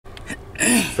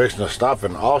fixing to stop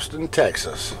in Austin,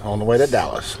 Texas, on the way to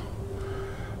Dallas.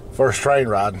 First train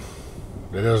ride.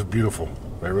 It is beautiful.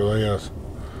 It really is.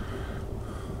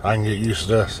 I can get used to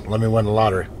this. Let me win the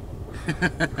lottery. You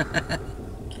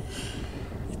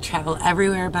travel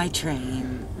everywhere by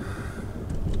train.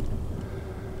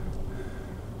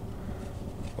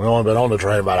 We've only been on the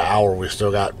train about an hour. We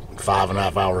still got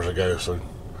 5.5 hours to go, so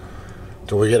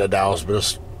till we get to Dallas. But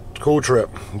it's a cool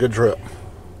trip. Good trip.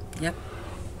 Yep.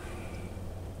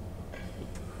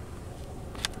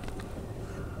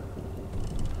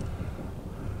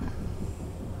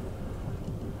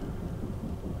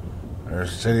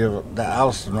 There's the city of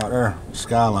Austin right there,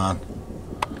 skyline.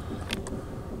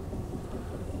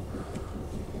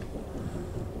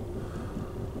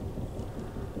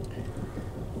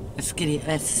 That's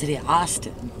the city of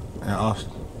Austin. Yeah,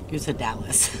 Austin. You said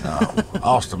Dallas. No,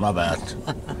 Austin, my bad.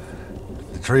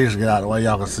 The trees get out of the way,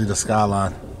 y'all can see the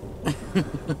skyline.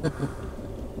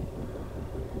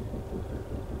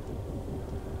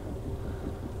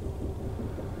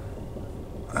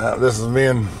 This is me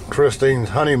and Christine's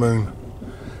honeymoon,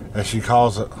 as she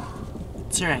calls it.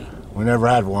 That's right. We never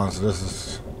had one, so this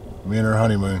is me and her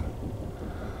honeymoon.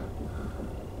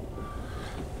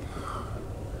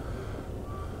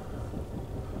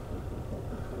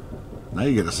 Now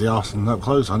you get to see Austin up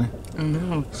close, honey.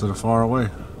 Mm-hmm. Instead of far away.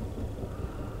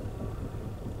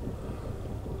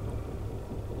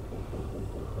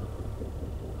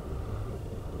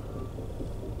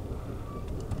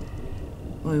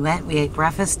 We ate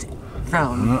breakfast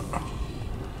from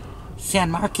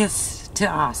San Marcos to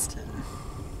Austin.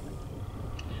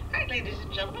 All right, ladies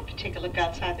and gentlemen, if you take a look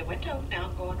outside the window, now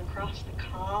I'm going across the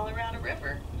Colorado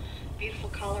River. Beautiful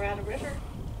Colorado River.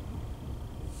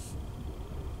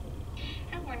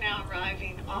 And we're now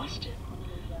arriving in Austin.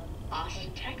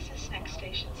 Austin, Texas. Next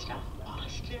station stop,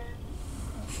 Austin.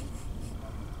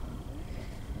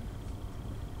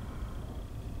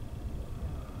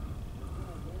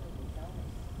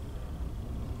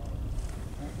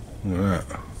 Look at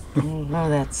that. Oh,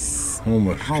 that's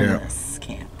Homeless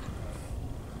camp.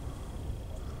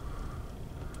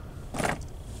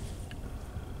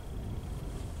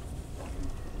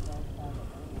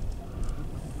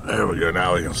 There we go.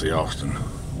 Now we can see Austin.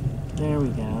 There we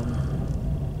go.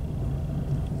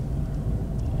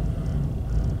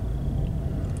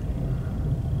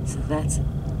 So that's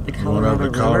the Colorado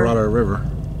River. Colorado River.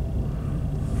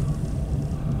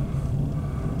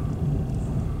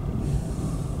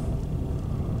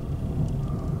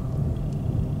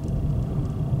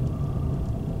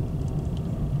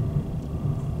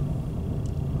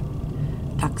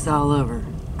 Ducks all over.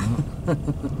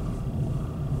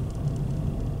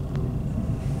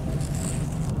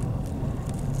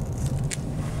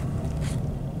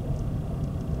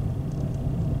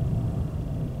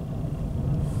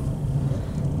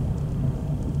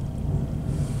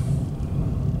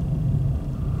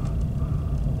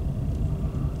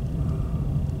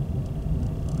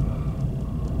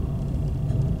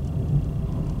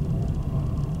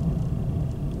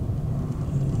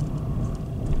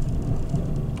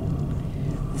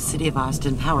 City of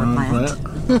Austin power plant.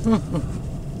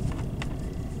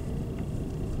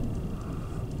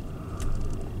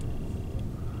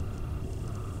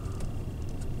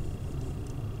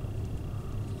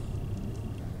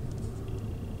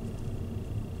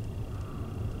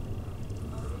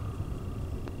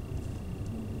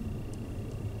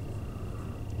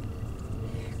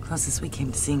 Closest we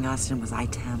came to seeing Austin was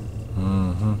I-10.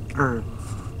 Mm-hmm. Or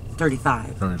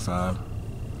 35. 35.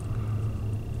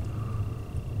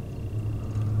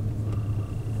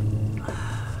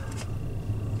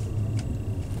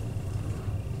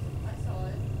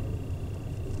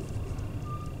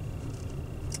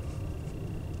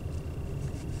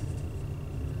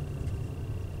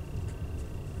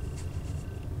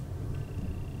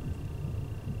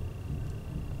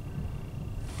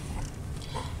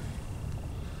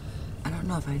 I don't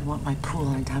know if I'd want my pool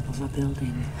on top of a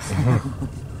building.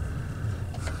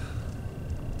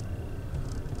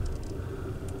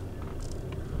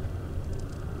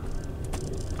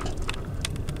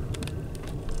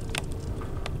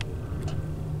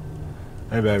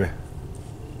 Hey, baby.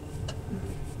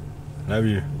 Love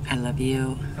you. I love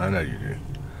you. I know you do.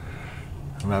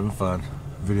 I'm having fun.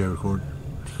 Video record.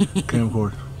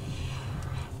 Camcorder.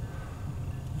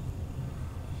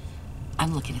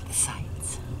 I'm looking at the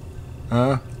sights.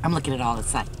 Huh? I'm looking at all the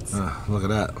sights. Look at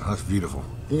that. That's beautiful.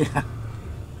 Yeah.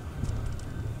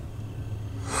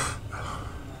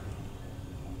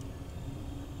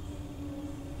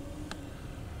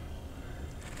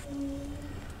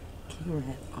 We're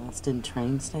at Austin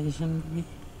train station.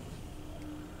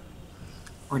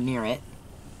 Or near it.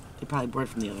 They probably board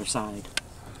from the other side.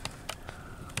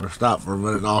 We're stopped for a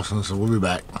minute in Austin, so we'll be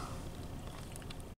back.